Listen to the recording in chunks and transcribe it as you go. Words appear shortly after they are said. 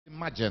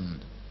imagined.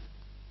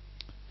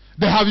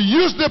 They have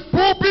used the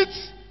pulpit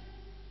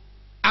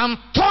and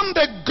turned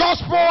the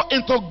gospel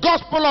into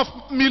gospel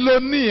of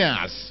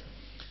millionaires.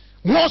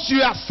 Once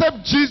you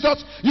accept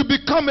Jesus, you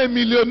become a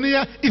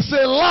millionaire. It's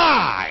a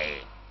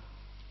lie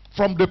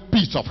from the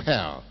pit of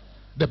hell.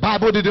 The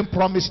Bible didn't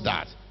promise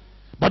that.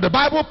 But the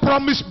Bible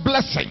promised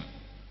blessing.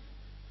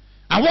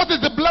 And what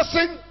is the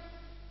blessing?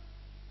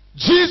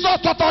 Jesus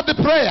taught us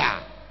the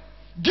prayer.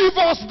 Give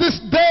us this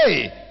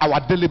day our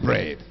daily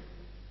bread.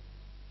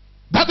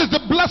 That is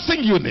the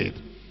blessing you need.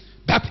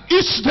 That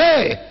each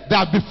day there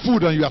will be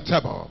food on your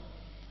table.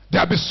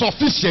 There will be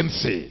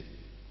sufficiency.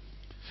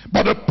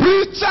 But the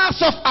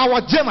preachers of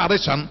our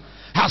generation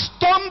has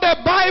turned the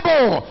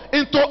Bible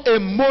into a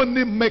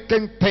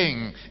money-making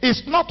thing.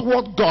 It's not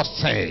what God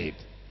said.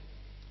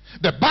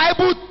 The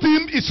Bible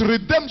theme is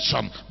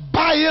redemption,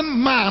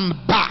 buying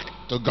man back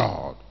to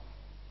God.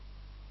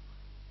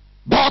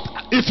 But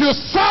if you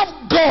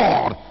serve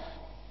God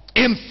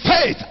in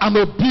faith and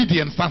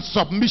obedience and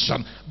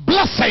submission,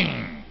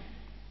 blessing.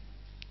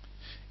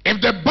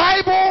 If the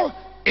Bible,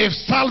 if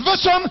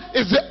salvation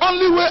is the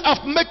only way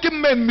of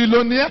making men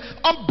millionaire,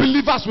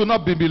 unbelievers will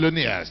not be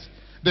millionaires.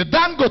 The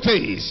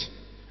Dangotes,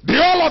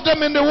 all of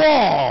them in the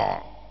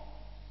war.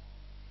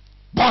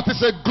 But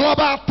it's a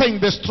global thing.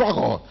 They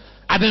struggle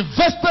and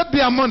invested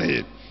their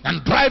money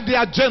and drive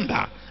their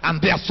agenda,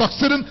 and they are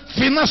succeeding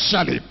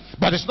financially,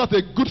 but it's not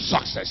a good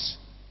success.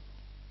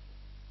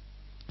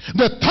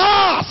 The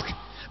task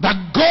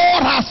that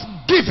God has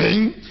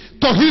given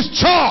to his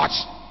church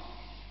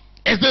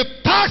is the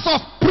task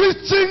of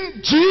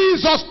preaching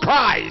Jesus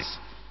Christ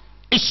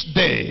each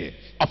day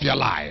of your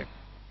life.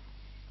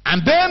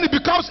 And then it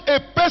becomes a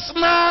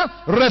personal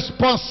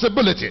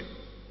responsibility.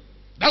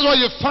 That's why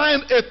you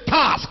find a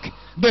task,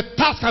 the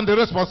task and the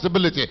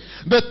responsibility.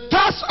 The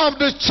task of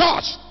the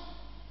church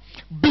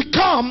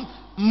become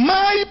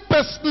my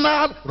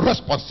personal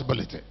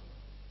responsibility.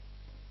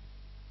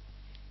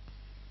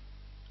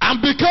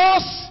 And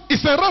because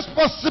it's a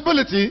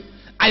responsibility,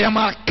 I am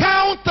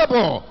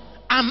accountable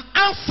and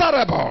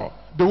answerable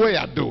the way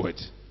I do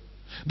it.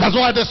 That's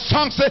why the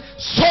song says,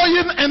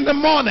 sowing in the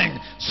morning,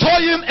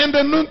 sowing in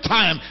the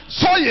noontime,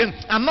 sowing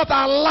and not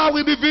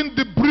allowing even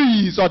the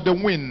breeze or the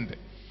wind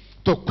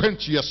to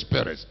quench your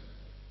spirit.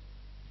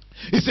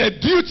 It's a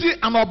duty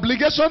and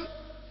obligation,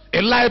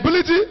 a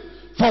liability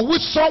for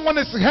which someone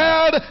is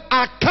held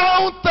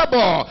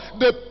accountable.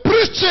 The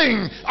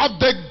preaching of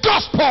the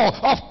gospel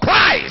of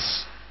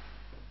Christ.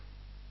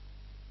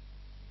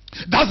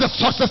 That's the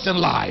success in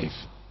life.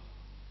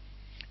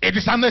 It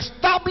is an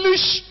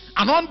established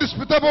and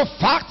undisputable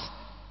fact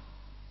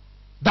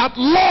that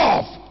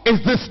love is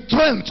the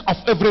strength of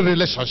every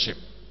relationship.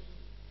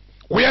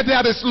 Where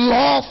there is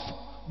love,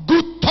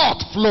 good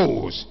thought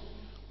flows.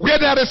 Where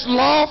there is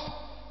love,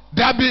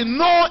 there will be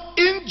no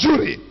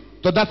injury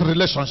to that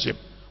relationship.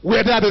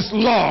 Where there is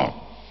love,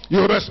 you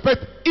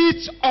respect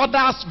each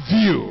other's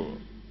view.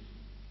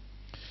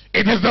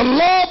 It is the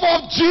love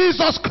of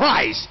Jesus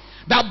Christ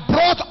that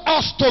brought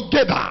us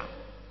together.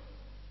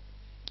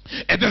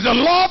 It is the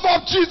love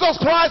of Jesus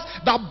Christ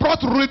that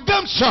brought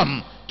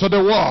redemption to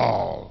the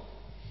world.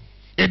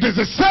 It is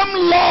the same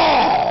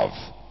love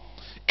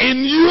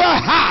in your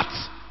heart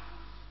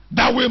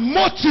that will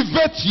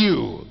motivate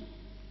you,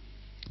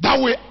 that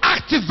will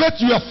activate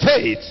your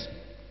faith,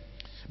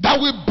 that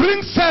will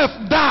bring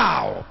self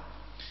down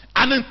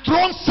and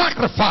enthrone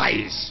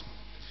sacrifice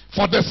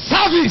for the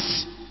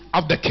service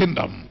of the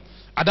kingdom.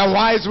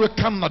 Otherwise we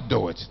cannot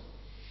do it.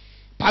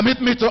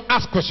 Permit me to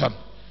ask a question.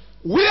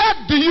 Where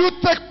do you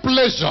take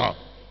pleasure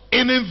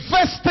in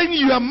investing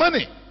your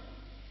money?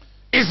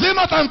 Is it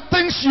not on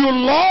things you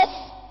love?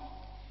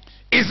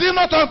 Is it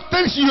not on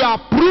things you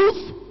approve?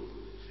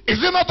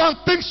 Is it not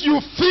on things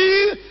you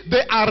feel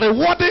they are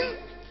rewarding?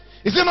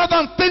 Is it not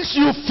on things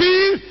you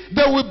feel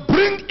they will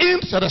bring in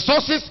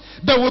resources,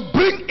 they will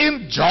bring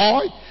in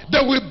joy, they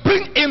will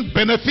bring in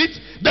benefit,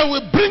 they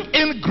will bring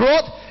in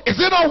growth?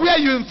 Is it not where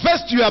you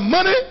invest your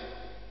money?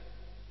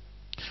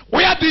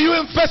 Where do you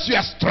invest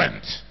your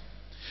strength?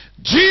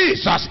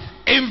 Jesus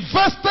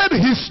invested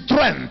his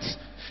strength,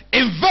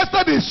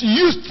 invested his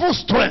useful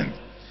strength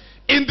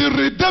in the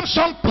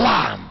redemption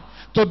plan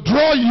to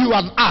draw you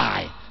and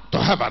I to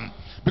heaven.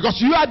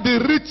 Because you are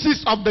the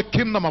riches of the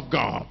kingdom of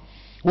God.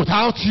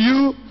 Without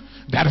you,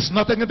 there is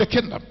nothing in the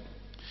kingdom.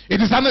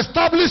 It is an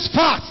established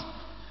fact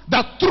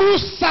that true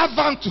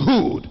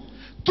servanthood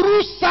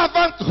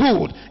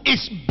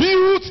is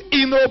built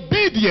in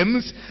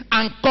obedience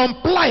and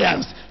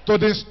compliance to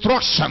the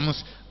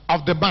instructions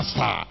of the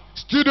master.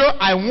 Studio,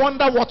 I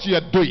wonder what you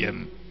are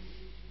doing.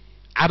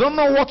 I don't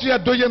know what you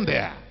are doing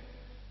there.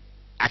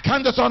 I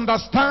can't just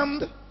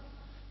understand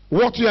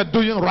what you are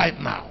doing right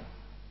now.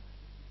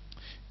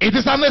 It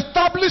is an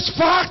established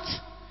fact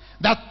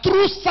that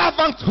true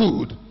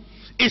servanthood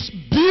is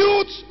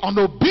built on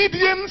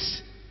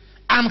obedience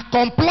and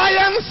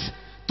compliance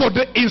to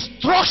the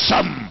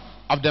instruction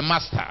of the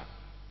master.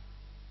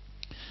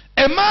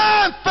 A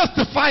man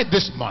testified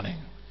this morning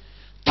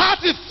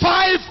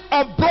 35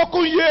 of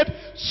broken yet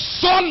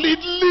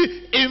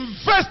solidly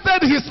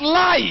invested his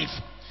life,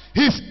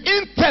 his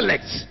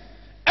intellect,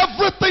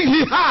 everything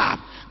he had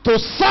to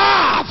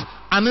serve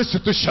an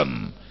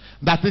institution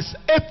that is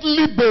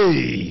earthly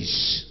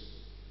based.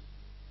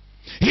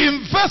 He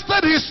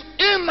invested his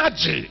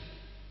energy.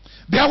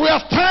 There were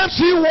times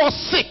he was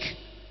sick.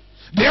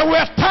 There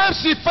were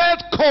times he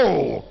felt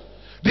cold.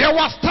 There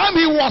was time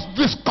he was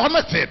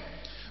disconnected.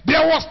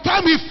 There was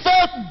time he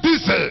felt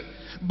dizzy.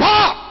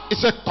 But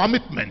it's a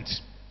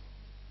commitment.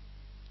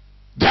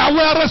 There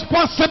were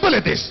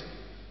responsibilities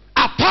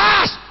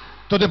attached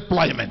to the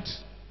employment.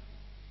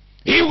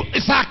 He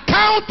is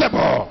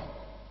accountable.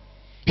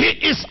 He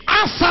is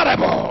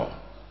answerable.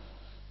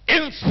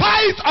 In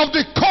spite of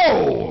the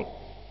cold,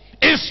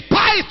 in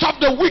spite of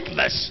the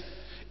weakness,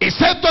 he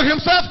said to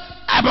himself,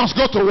 I must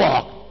go to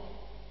work.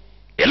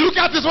 He looked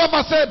at his wife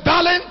and said,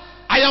 darling,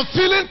 I am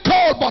feeling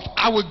cold, but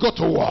I will go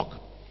to work.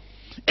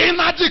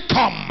 Energy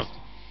comes.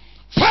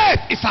 Faith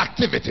is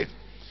activity.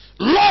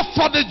 Love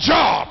for the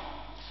job.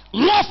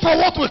 Love for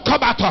what will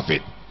come out of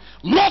it.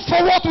 Love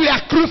for what we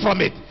accrue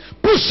from it.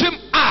 Push him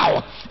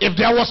out. If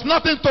there was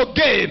nothing to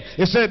gain,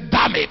 he said,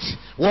 damn it,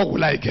 what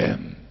will I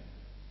gain?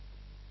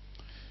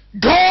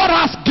 God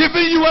has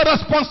given you a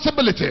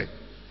responsibility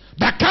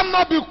that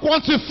cannot be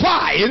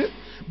quantified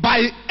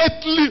by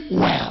earthly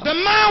wealth. The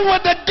man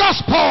with the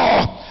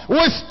gospel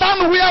will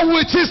stand where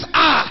witches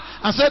are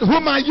and said,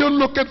 whom are you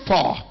looking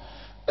for?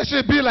 They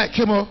should be like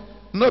him, or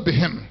not be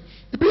him.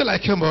 Be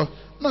like him, or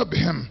not be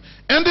him.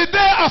 In the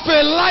day of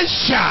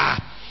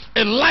Elisha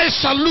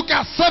looked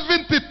at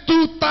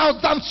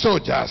 72,000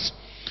 soldiers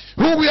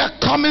who were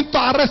coming to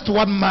arrest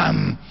one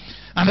man.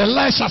 And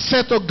Elisha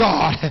said to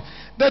God,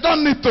 they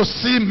don't need to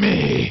see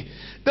me.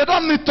 They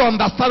don't need to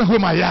understand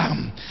whom I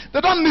am.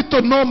 They don't need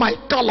to know my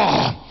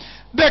color.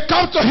 They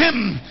come to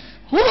him.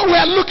 Whom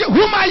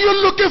are you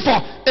looking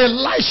for?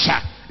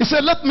 Elisha. He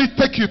said, let me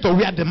take you to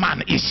where the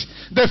man is.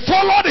 They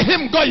followed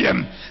him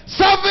going.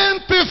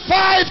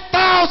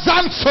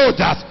 75,000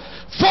 soldiers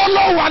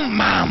follow one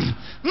man,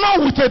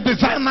 not with a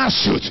designer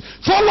suit.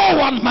 Follow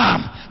one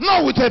man,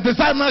 not with a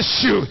designer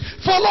shoe.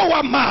 Follow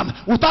one man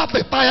without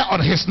a tire on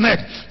his neck.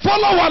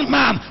 Follow one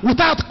man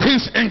without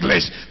Queen's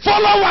English.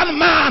 Follow one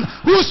man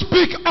who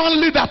speaks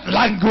only that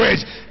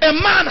language. A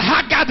man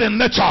haggard in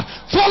nature.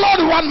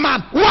 Followed one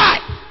man. Why?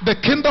 The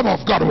kingdom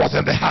of God was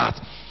in the heart.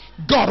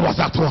 God was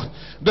at work.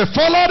 They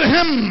followed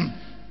him,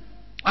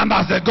 and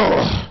as they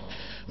go,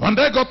 when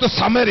they go to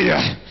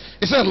Samaria,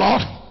 he said,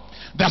 Lord,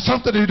 there's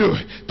something to do.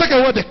 Take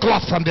away the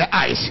cloth from their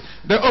eyes.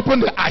 They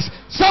opened their eyes.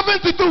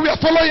 72 were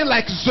following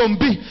like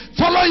zombie,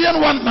 following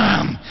one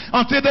man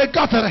until they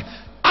got there.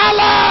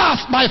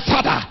 Alas, my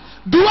father,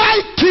 do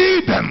I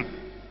kill them?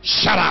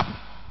 Shut up.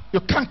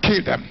 You can't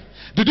kill them.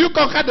 Did you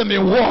conquer them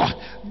in war?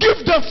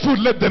 Give them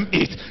food, let them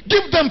eat.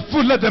 Give them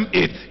food, let them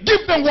eat.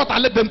 Give them water,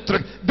 let them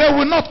drink. They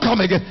will not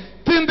come again.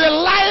 In the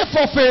life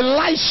of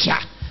Elisha,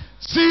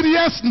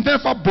 Syrians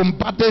never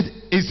bombarded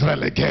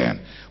Israel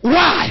again.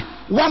 Why?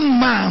 One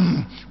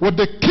man with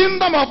the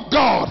kingdom of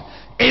God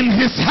in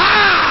his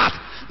heart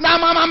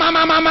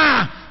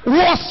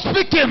was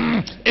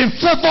speaking in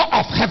favor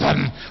of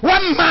heaven.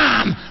 One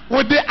man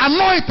with the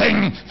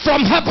anointing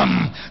from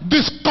heaven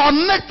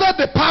disconnected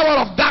the power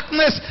of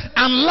darkness,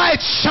 and light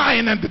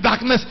shine in the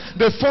darkness.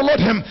 They followed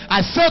him.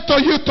 I say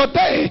to you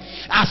today,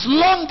 as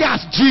long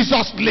as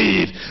Jesus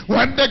lives,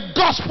 when the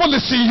gospel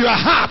is in your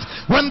heart,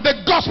 when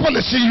the gospel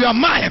is in your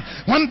mind,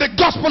 when the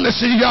gospel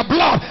is in your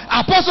blood,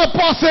 Apostle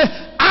Paul said,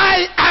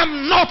 I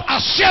am not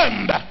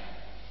ashamed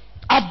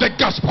of the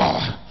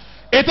gospel.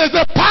 It is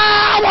the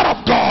power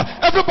of God.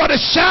 Everybody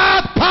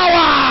shout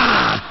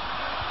power.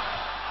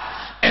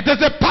 It is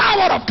the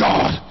power of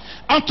God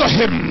unto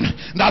him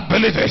that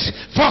believeth.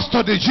 First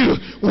to the Jew,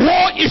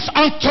 woe is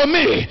unto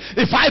me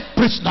if I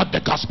preach not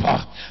the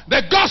gospel.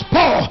 The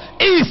gospel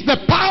is the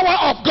power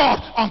of God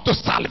unto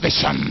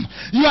salvation.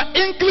 Your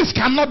English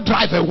cannot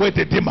drive away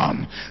the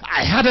demon.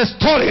 I had a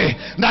story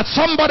that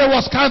somebody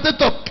was trying to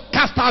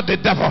cast out the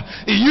devil.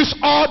 He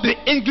used all the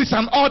English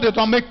and all the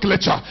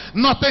nomenclature.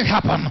 Nothing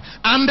happened.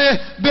 And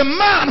the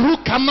man who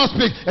cannot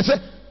speak, he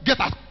said, get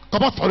out,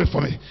 come out for it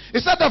for me.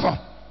 He said, devil,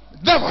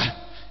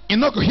 you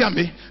not go hear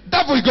me.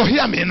 Devil, you go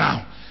hear me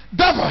now.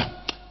 Devil,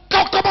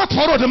 come out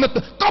for it.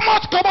 Come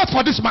out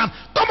for this man.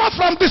 Come out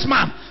from this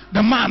man.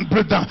 The man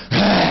breathed down.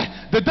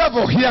 The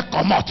devil here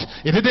come out.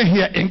 He didn't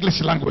hear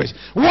English language.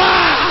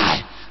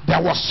 Why?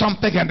 There was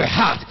something in the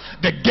heart.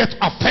 The gate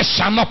of faith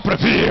shall not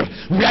prevail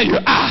where you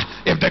are.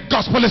 If the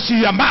gospel is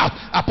in your mouth,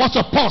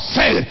 Apostle Paul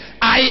said,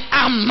 I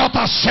am not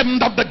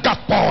ashamed of the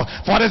gospel,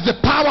 for it is the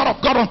power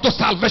of God unto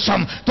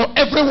salvation to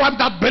everyone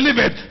that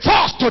believeth,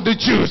 first to the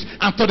Jews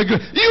and to the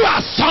Greeks. You are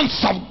sons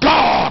of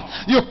God.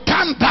 You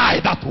can't die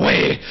that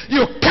way.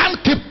 You can't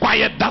keep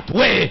quiet that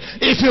way.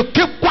 If you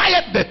keep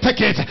quiet, they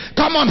take it.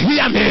 Come on,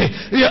 hear me.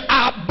 You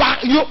are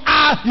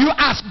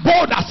as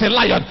bold as a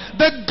lion.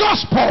 The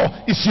gospel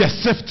is your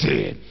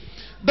safety.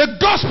 The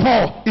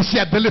gospel is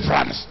your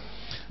deliverance.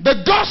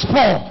 The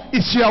gospel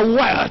is your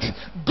word.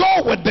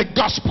 Go with the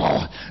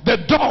gospel. The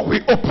door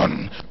will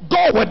open.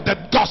 Go with the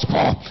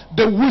gospel.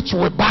 The witch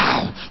will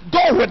bow.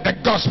 Go with the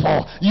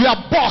gospel. Your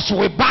boss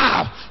will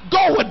bow.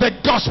 Go with the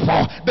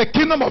gospel. The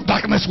kingdom of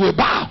darkness will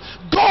bow.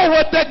 Go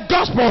with the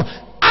gospel.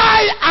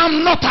 I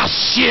am not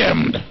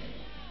ashamed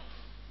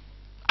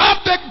of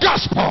the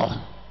gospel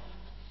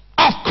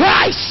of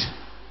Christ.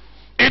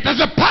 It is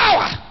the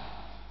power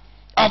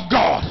of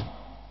God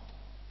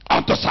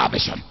unto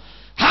salvation.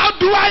 How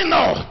do I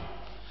know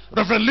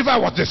Rev Levi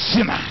was a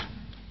sinner?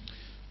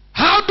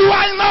 How do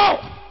I know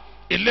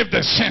he lived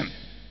in sin?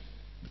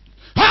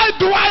 How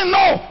do I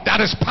know that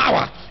his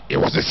power, he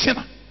was a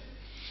sinner?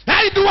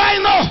 How do I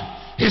know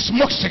he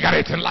smoked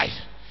cigarette in life?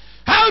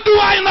 How do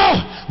I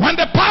know when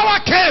the power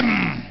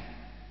came,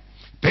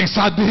 things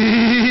are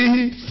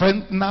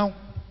different now?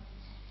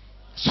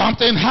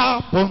 Something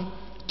happened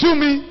to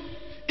me.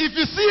 If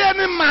you see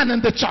any man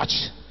in the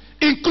church,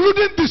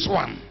 including this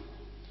one,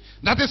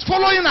 that is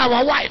following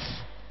our wife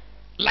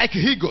like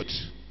he goat,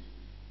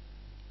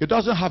 he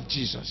doesn't have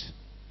Jesus.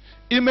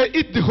 He may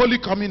eat the Holy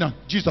Communion.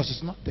 Jesus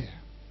is not there.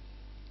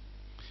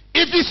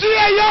 If you see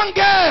a young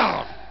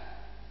girl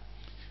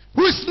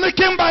who is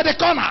sneaking by the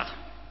corner,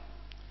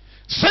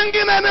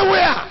 singing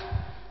anywhere,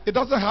 it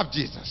doesn't have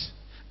Jesus.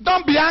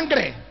 Don't be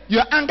angry.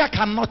 Your anger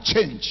cannot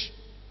change.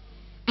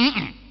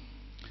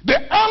 The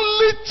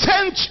only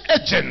change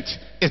agent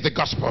is the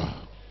gospel.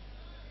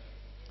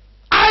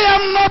 I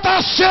am not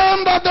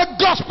ashamed of the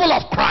gospel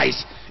of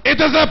Christ. It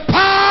is the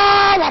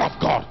power of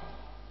God.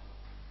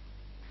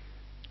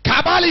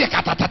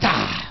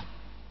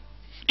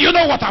 You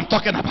know what I'm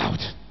talking about.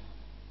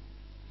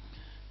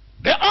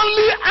 The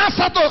only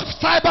answer to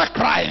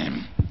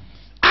cybercrime,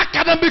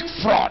 academic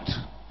fraud,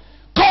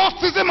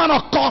 cultism and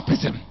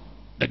occultism,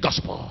 the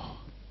gospel.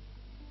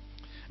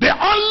 The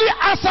only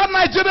answer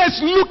Nigeria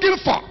is looking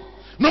for,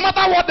 no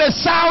matter what they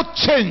shout,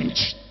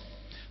 change.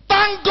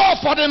 Thank God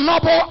for the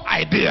noble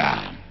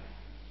idea.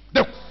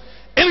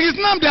 In his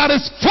name there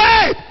is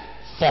faith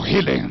for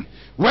healing.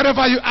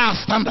 Wherever you are,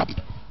 stand up.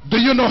 Do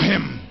you know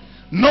him?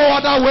 No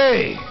other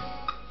way.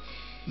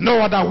 No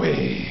other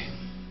way.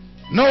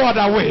 No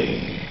other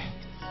way.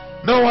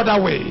 No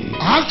other way.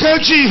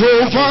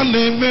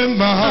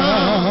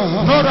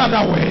 No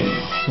other way.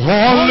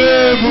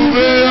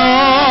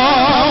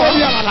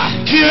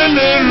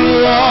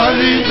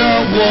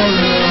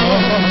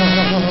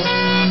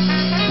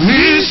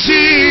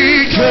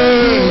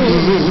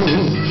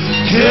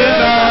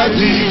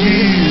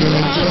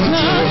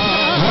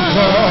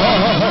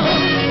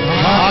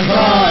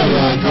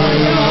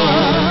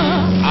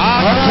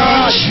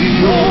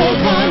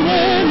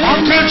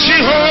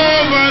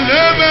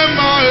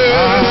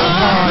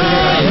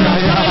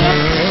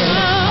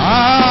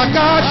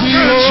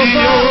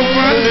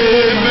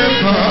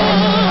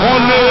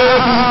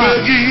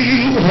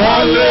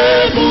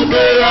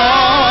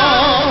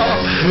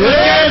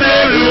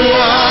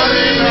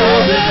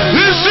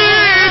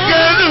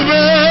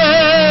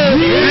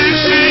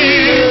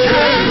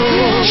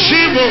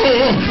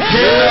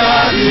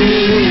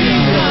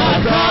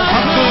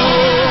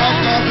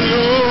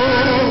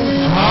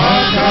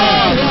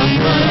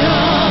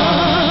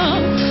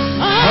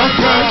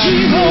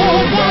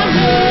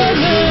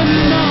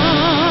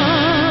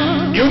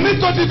 You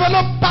need to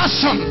develop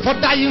passion for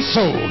dying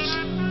souls.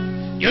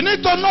 You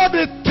need to know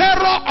the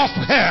terror of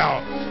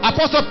hell.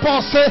 Apostle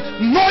Paul said,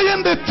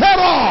 knowing the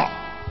terror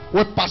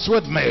will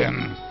persuade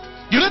men.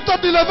 You need to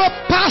develop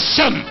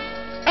passion,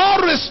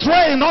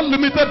 unrestrained,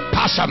 unlimited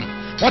passion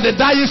for the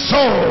dying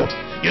soul.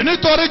 You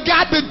need to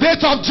regard the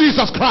death of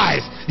Jesus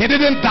Christ. He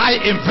didn't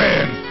die in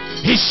vain.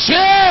 His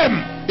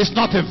shame is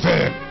not in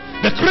vain.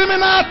 The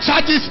criminal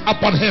charges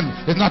upon him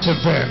is not in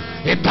vain.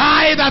 He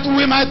died that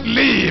we might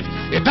live.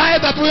 He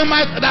died that we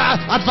might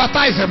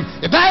advertise him.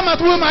 He died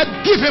that we might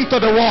give him to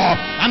the world.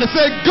 And he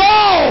said,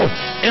 go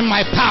in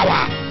my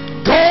power.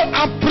 Go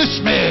and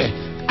preach me.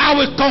 I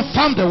will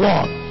confirm the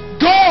word.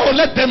 Go,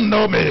 let them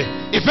know me.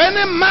 If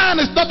any man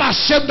is not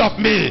ashamed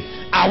of me,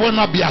 I will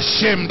not be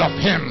ashamed of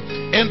him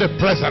in the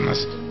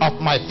presence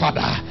of my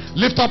Father.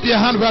 Lift up your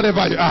hand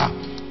wherever you are.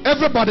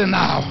 Everybody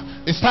now,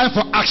 it's time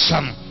for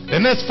action. The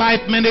next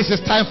 5 minutes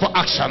is time for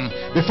action.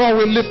 Before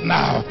we leave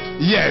now,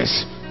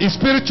 yes, it's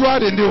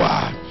spiritual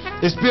renewal.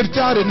 It's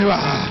spiritual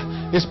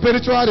renewal. It's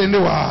spiritual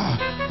renewal.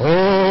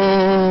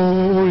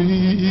 Holy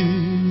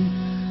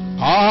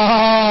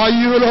are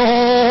you,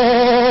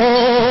 Lord.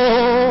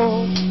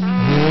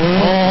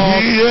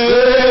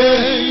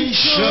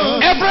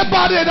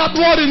 Everybody that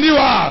word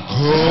renewal.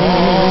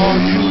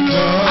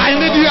 I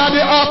need you at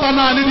the altar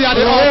now. I need you at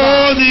the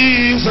altar.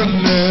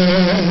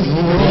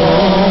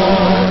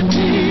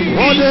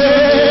 What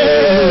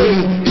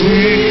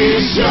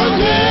is your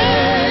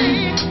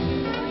name?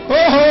 Oh,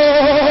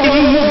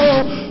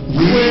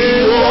 we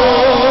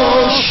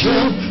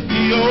worship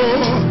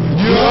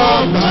your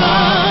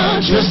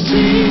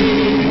majesty.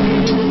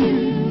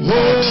 Oh,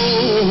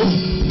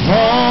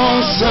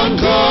 awesome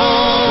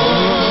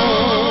God,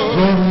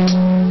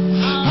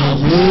 I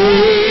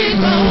wave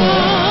my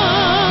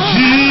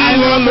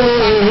you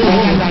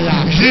alone,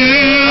 you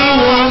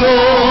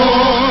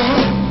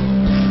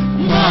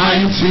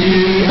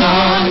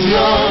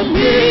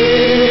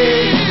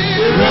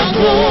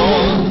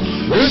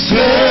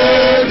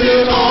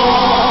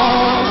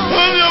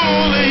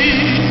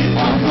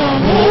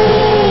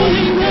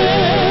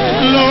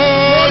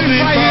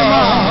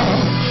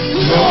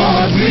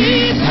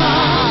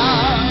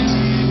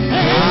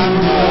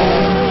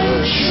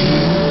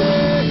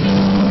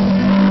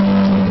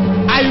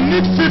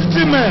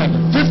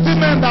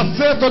men that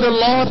say to the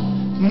Lord,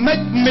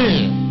 make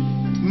me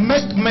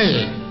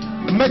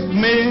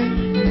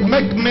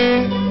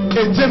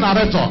a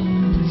generator.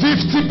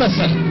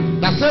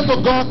 50% that say to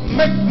God,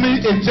 make me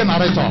a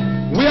generator.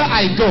 Where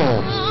I go,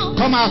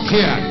 come out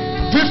here.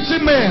 50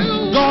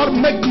 men, God,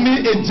 make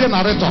me a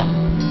generator.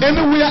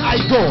 Anywhere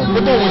I go,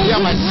 people will hear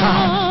my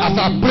sound as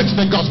I preach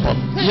the gospel.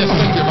 Yes,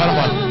 thank you very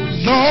much.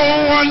 No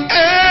one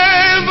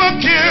ever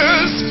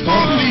cares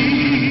for me.